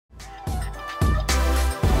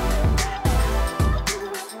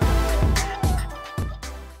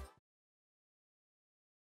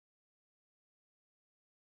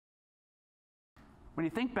When you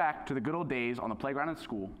think back to the good old days on the playground in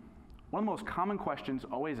school, one of the most common questions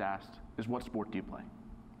always asked is, what sport do you play?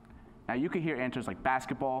 Now you could hear answers like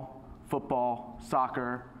basketball, football,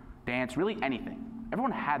 soccer, dance, really anything.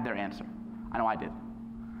 Everyone had their answer. I know I did.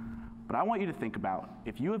 But I want you to think about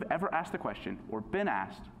if you have ever asked the question or been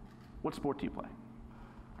asked, what sport do you play?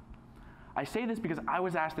 I say this because I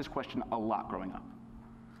was asked this question a lot growing up,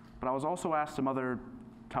 but I was also asked some other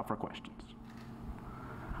tougher questions.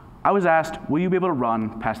 I was asked, will you be able to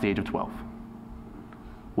run past the age of 12?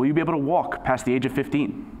 Will you be able to walk past the age of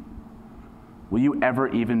 15? Will you ever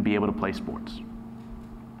even be able to play sports?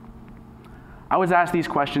 I was asked these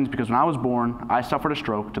questions because when I was born, I suffered a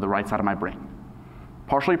stroke to the right side of my brain,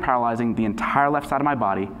 partially paralyzing the entire left side of my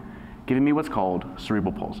body, giving me what's called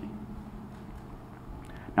cerebral palsy.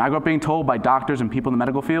 Now, I grew up being told by doctors and people in the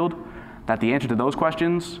medical field that the answer to those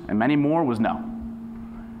questions, and many more, was no.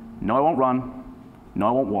 No, I won't run. No,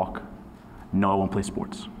 I won't walk. No, I won't play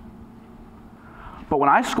sports. But when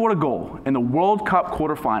I scored a goal in the World Cup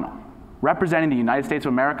quarterfinal, representing the United States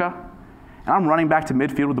of America, and I'm running back to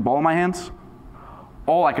midfield with the ball in my hands,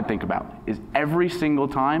 all I could think about is every single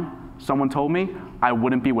time someone told me I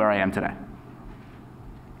wouldn't be where I am today.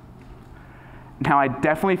 Now, I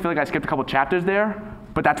definitely feel like I skipped a couple chapters there,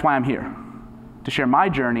 but that's why I'm here, to share my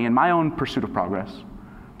journey and my own pursuit of progress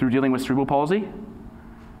through dealing with cerebral palsy,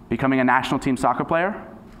 becoming a national team soccer player,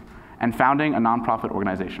 and founding a nonprofit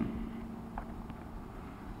organization.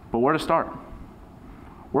 But where to start?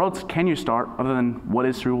 Where else can you start other than what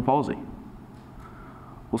is cerebral palsy?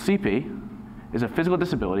 Well, CP is a physical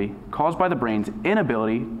disability caused by the brain's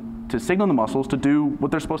inability to signal the muscles to do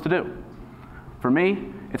what they're supposed to do. For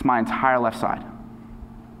me, it's my entire left side.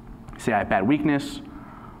 See, I have bad weakness,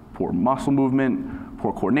 poor muscle movement,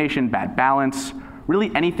 poor coordination, bad balance.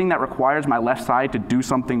 Really anything that requires my left side to do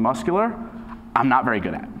something muscular, I'm not very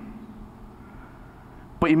good at.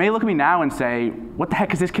 But you may look at me now and say, what the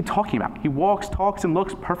heck is this kid talking about? He walks, talks, and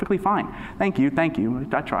looks perfectly fine. Thank you,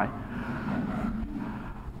 I try.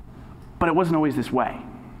 But it wasn't always this way.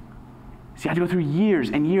 See, I had to go through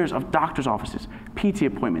years and years of doctor's offices, PT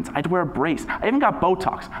appointments. I had to wear a brace. I even got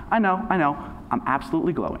Botox. I know, I'm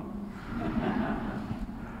absolutely glowing.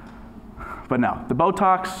 But no, the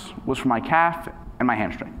Botox was for my calf and my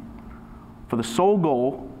hamstring, for the sole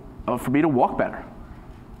goal of for me to walk better.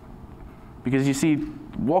 Because you see,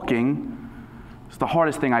 walking is the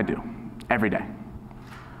hardest thing I do every day.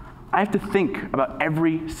 I have to think about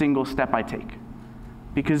every single step I take,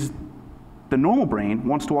 because the normal brain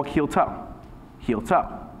wants to walk heel-toe,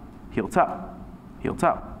 heel-toe, heel-toe,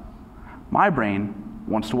 heel-toe. My brain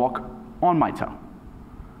wants to walk on my toe.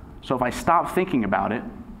 So if I stop thinking about it,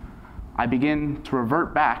 I begin to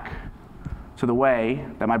revert back to the way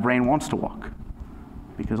that my brain wants to walk,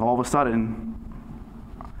 because all of a sudden,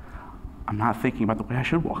 I'm not thinking about the way I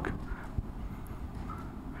should walk.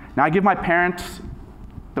 Now, I give my parents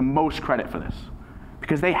the most credit for this,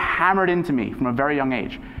 because they hammered into me from a very young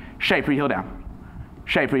age, Shea, put your heel down.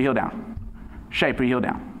 Shea, put your heel down. Shea, put your heel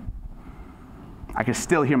down. I can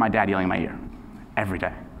still hear my dad yelling in my ear every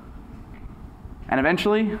day. And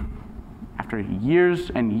eventually, after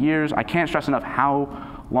years and years, I can't stress enough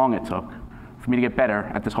how long it took for me to get better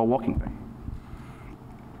at this whole walking thing.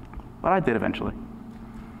 But I did eventually,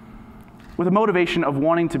 with a motivation of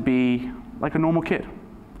wanting to be like a normal kid.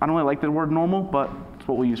 I don't really like the word normal, but it's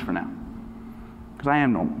what we'll use for now, because I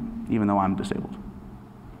am normal, even though I'm disabled.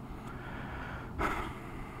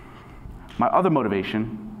 My other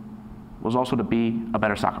motivation was also to be a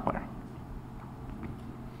better soccer player.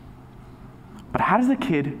 But how does a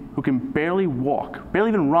kid who can barely walk, barely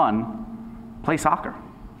even run, play soccer?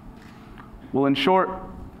 Well, in short,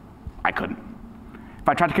 I couldn't. If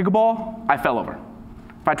I tried to kick a ball, I fell over.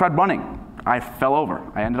 If I tried running, I fell over.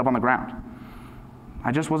 I ended up on the ground.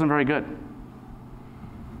 I just wasn't very good.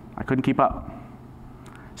 I couldn't keep up.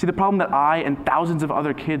 See, the problem that I and thousands of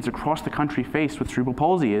other kids across the country face with cerebral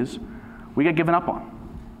palsy is we get given up on.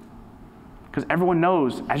 Because everyone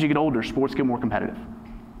knows as you get older, sports get more competitive.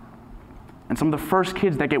 And some of the first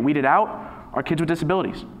kids that get weeded out are kids with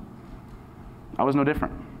disabilities. I was no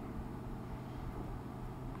different.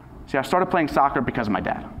 See, I started playing soccer because of my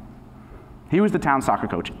dad. He was the town soccer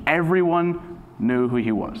coach. Everyone knew who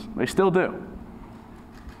he was. They still do.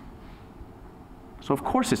 So of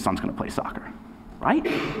course his son's going to play soccer, right?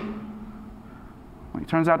 When he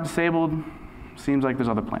turns out disabled, seems like there's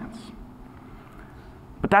other plans.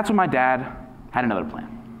 But that's when my dad had another plan.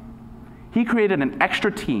 He created an extra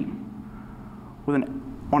team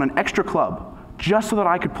on an extra club just so that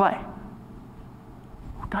I could play.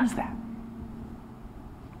 Who does that?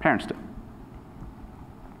 Parents do.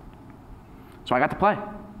 So I got to play.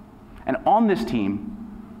 And on this team,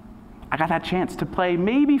 I got that chance to play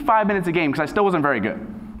maybe 5 minutes a game because I still wasn't very good.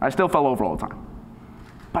 I still fell over all the time.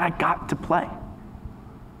 But I got to play.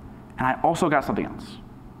 And I also got something else.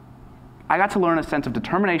 I got to learn a sense of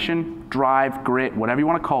determination, drive, grit, whatever you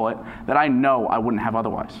want to call it, that I know I wouldn't have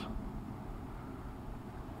otherwise.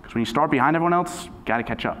 Because when you start behind everyone else, you got to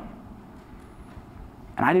catch up.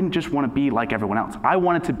 And I didn't just want to be like everyone else. I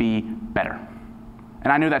wanted to be better.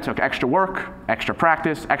 And I knew that took extra work, extra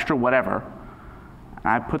practice, extra whatever. And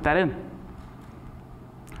I put that in.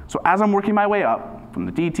 So as I'm working my way up, from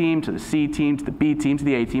the D team to the C team to the B team to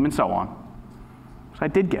the A team and so on, so I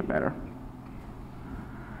did get better.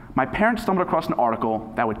 My parents stumbled across an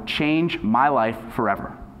article that would change my life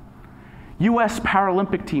forever. U.S.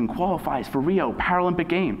 Paralympic team qualifies for Rio Paralympic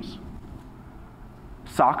Games.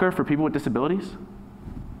 Soccer for people with disabilities?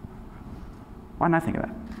 Why didn't I think of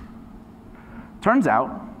that? Turns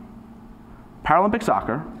out, Paralympic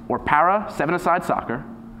soccer, or para seven-a-side soccer,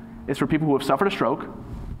 is for people who have suffered a stroke,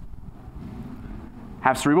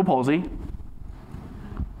 have cerebral palsy,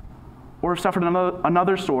 or have suffered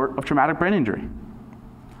another sort of traumatic brain injury.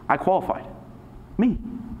 I qualified. Me.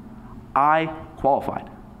 I qualified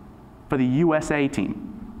for the USA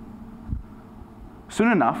team.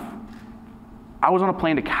 Soon enough, I was on a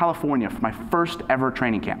plane to California for my first ever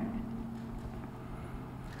training camp.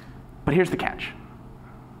 But here's the catch.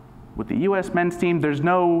 With the US men's team, there's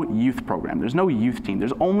no youth program. There's no youth team.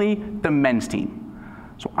 There's only the men's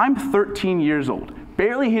team. So I'm 13 years old,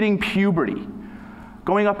 barely hitting puberty,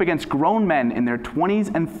 going up against grown men in their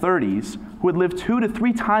 20s and 30s who had lived 2 to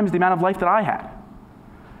 3 times the amount of life that I had.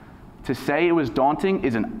 To say it was daunting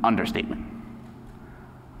is an understatement.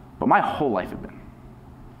 But my whole life had been.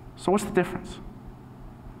 So what's the difference?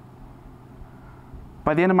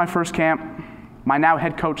 By the end of my first camp, my now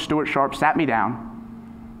head coach, Stuart Sharp, sat me down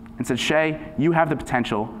and said, Shea, you have the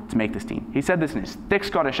potential to make this team. He said this in his thick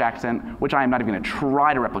Scottish accent, which I am not even going to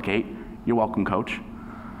try to replicate. You're welcome, coach.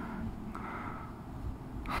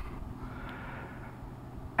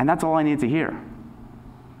 And that's all I needed to hear,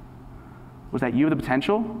 was that you have the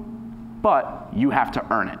potential, but you have to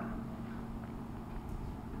earn it.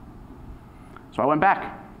 So I went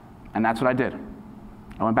back, and that's what I did.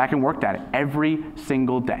 I went back and worked at it every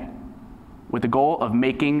single day with the goal of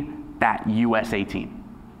making that USA team.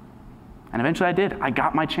 And eventually I did. I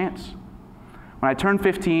got my chance. When I turned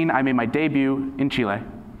 15, I made my debut in Chile.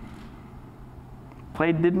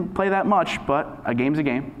 Didn't play that much, but a game's a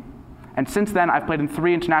game. And since then, I've played in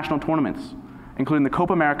 3 international tournaments, including the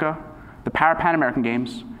Copa America, the Pan American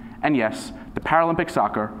Games, and yes, the Paralympic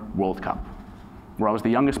Soccer World Cup, where I was the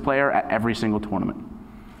youngest player at every single tournament.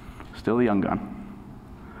 Still a young gun.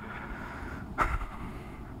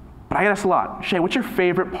 But I get asked a lot, Shea, what's your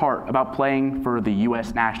favorite part about playing for the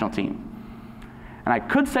US national team? And I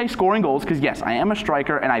could say scoring goals, because yes, I am a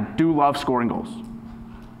striker and I do love scoring goals.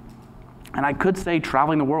 And I could say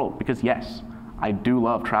traveling the world, because yes, I do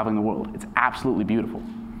love traveling the world. It's absolutely beautiful.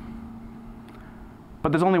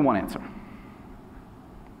 But there's only one answer.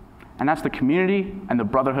 And that's the community and the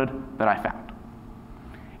brotherhood that I found.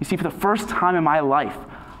 You see, for the first time in my life,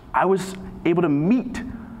 I was able to meet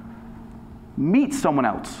someone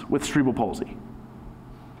else with cerebral palsy.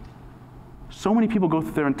 So many people go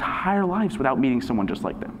through their entire lives without meeting someone just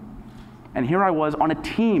like them. And here I was on a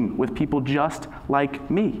team with people just like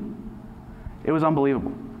me. It was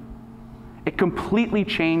unbelievable. It completely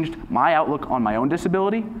changed my outlook on my own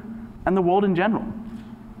disability and the world in general.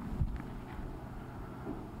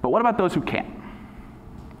 But what about those who can't?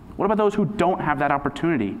 What about those who don't have that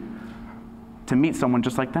opportunity to meet someone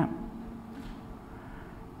just like them?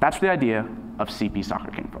 That's where the idea of CP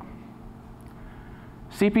Soccer came from.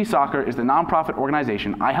 CP Soccer is the nonprofit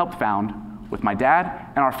organization I helped found with my dad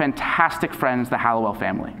and our fantastic friends, the Hallowell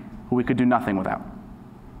family, who we could do nothing without.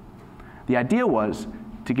 The idea was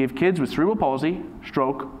to give kids with cerebral palsy,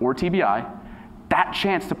 stroke, or TBI that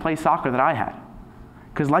chance to play soccer that I had.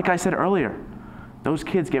 Because like I said earlier, those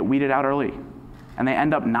kids get weeded out early, and they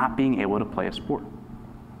end up not being able to play a sport.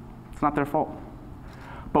 It's not their fault.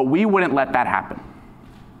 But we wouldn't let that happen.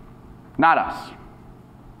 Not us.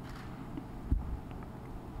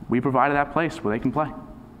 We provided that place where they can play.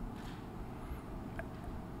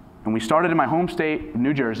 And we started in my home state,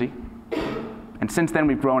 New Jersey, and since then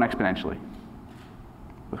we've grown exponentially.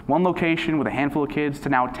 With 1 location with a handful of kids to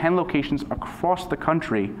now 10 locations across the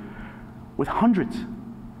country with hundreds.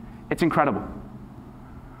 It's incredible.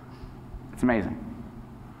 It's amazing.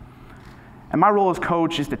 And my role as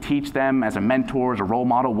coach is to teach them, as a mentor, as a role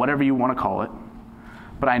model, whatever you want to call it.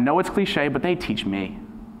 But I know it's cliche, but they teach me.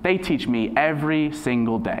 They teach me every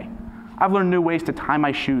single day. I've learned new ways to tie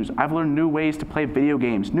my shoes. I've learned new ways to play video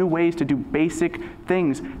games, new ways to do basic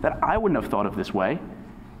things that I wouldn't have thought of this way.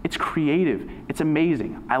 It's creative. It's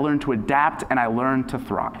amazing. I learned to adapt and I learned to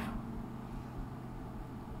thrive.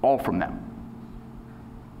 All from them.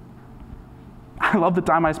 I love the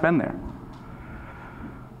time I spend there.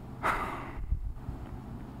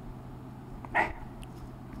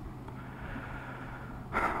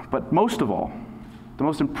 But most of all, the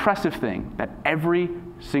most impressive thing that every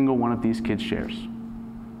single one of these kids shares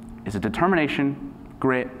is a determination,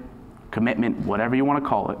 grit, commitment, whatever you want to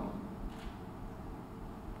call it.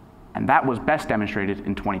 And that was best demonstrated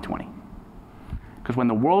in 2020. Because when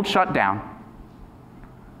the world shut down,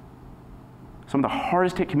 some of the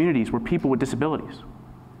hardest hit communities were people with disabilities.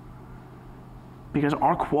 Because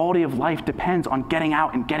our quality of life depends on getting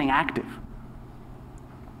out and getting active.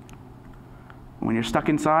 When you're stuck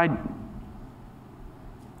inside, you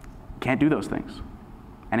can't do those things.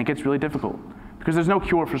 And it gets really difficult because there's no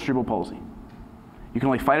cure for cerebral palsy. You can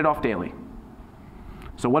only fight it off daily.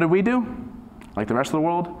 So what did we do? Like the rest of the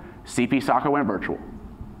world, CP soccer went virtual.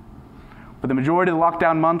 For the majority of the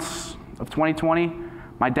lockdown months of 2020,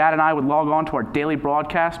 my dad and I would log on to our daily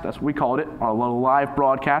broadcast, that's what we called it, our little live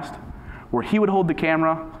broadcast, where he would hold the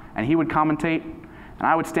camera and he would commentate, and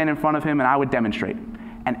I would stand in front of him and I would demonstrate.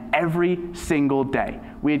 And every single day,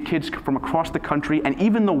 we had kids from across the country and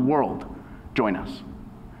even the world join us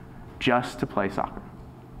just to play soccer.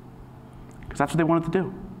 Because that's what they wanted to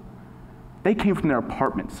do. They came from their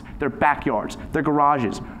apartments, their backyards, their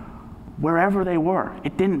garages, wherever they were.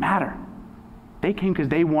 It didn't matter. They came because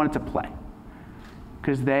they wanted to play.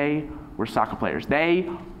 Because they were soccer players. They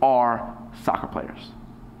are soccer players.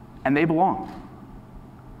 And they belong.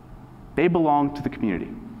 They belong to the community.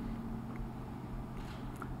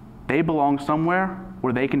 They belong somewhere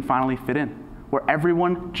where they can finally fit in, where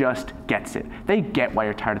everyone just gets it. They get why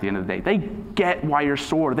you're tired at the end of the day. They get why you're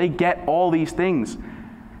sore. They get all these things.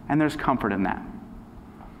 And there's comfort in that.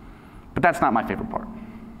 But that's not my favorite part.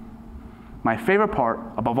 My favorite part,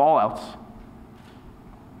 above all else,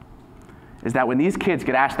 is that when these kids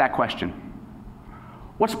get asked that question,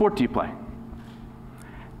 what sport do you play?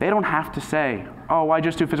 They don't have to say, oh, I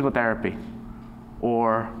just do physical therapy,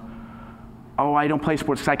 or, oh, I don't play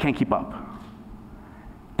sports because I can't keep up.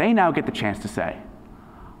 They now get the chance to say,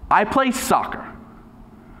 I play soccer.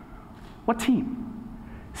 What team?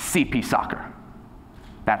 CP soccer.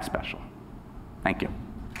 That's special. Thank you.